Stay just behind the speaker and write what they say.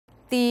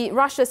The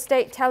Russia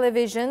state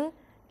television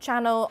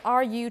channel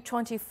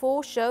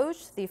RU24 showed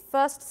the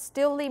first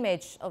still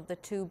image of the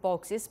two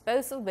boxes,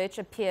 both of which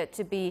appeared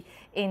to be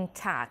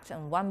intact.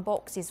 And one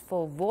box is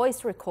for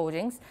voice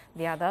recordings,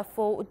 the other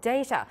for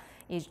data.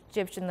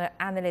 Egyptian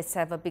analysts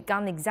have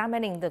begun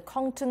examining the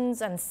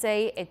contents and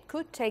say it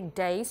could take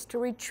days to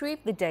retrieve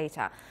the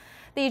data.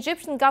 The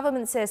Egyptian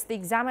government says the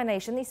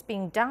examination is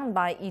being done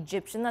by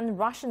Egyptian and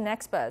Russian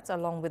experts,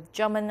 along with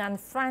German and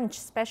French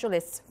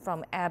specialists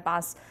from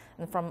Airbus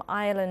and from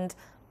Ireland,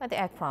 where the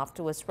aircraft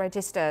was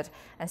registered.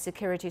 And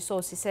security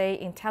sources say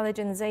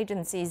intelligence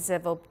agencies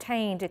have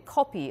obtained a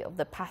copy of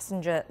the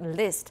passenger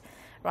list.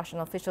 Russian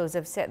officials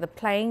have said the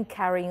plane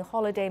carrying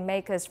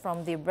holidaymakers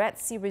from the Red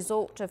Sea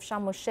resort of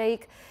Sharm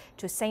el-Sheikh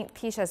to St.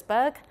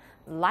 Petersburg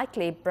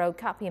likely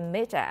broke up in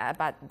mid-air,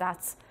 but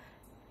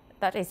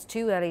that is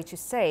too early to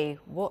say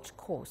what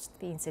caused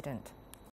the incident.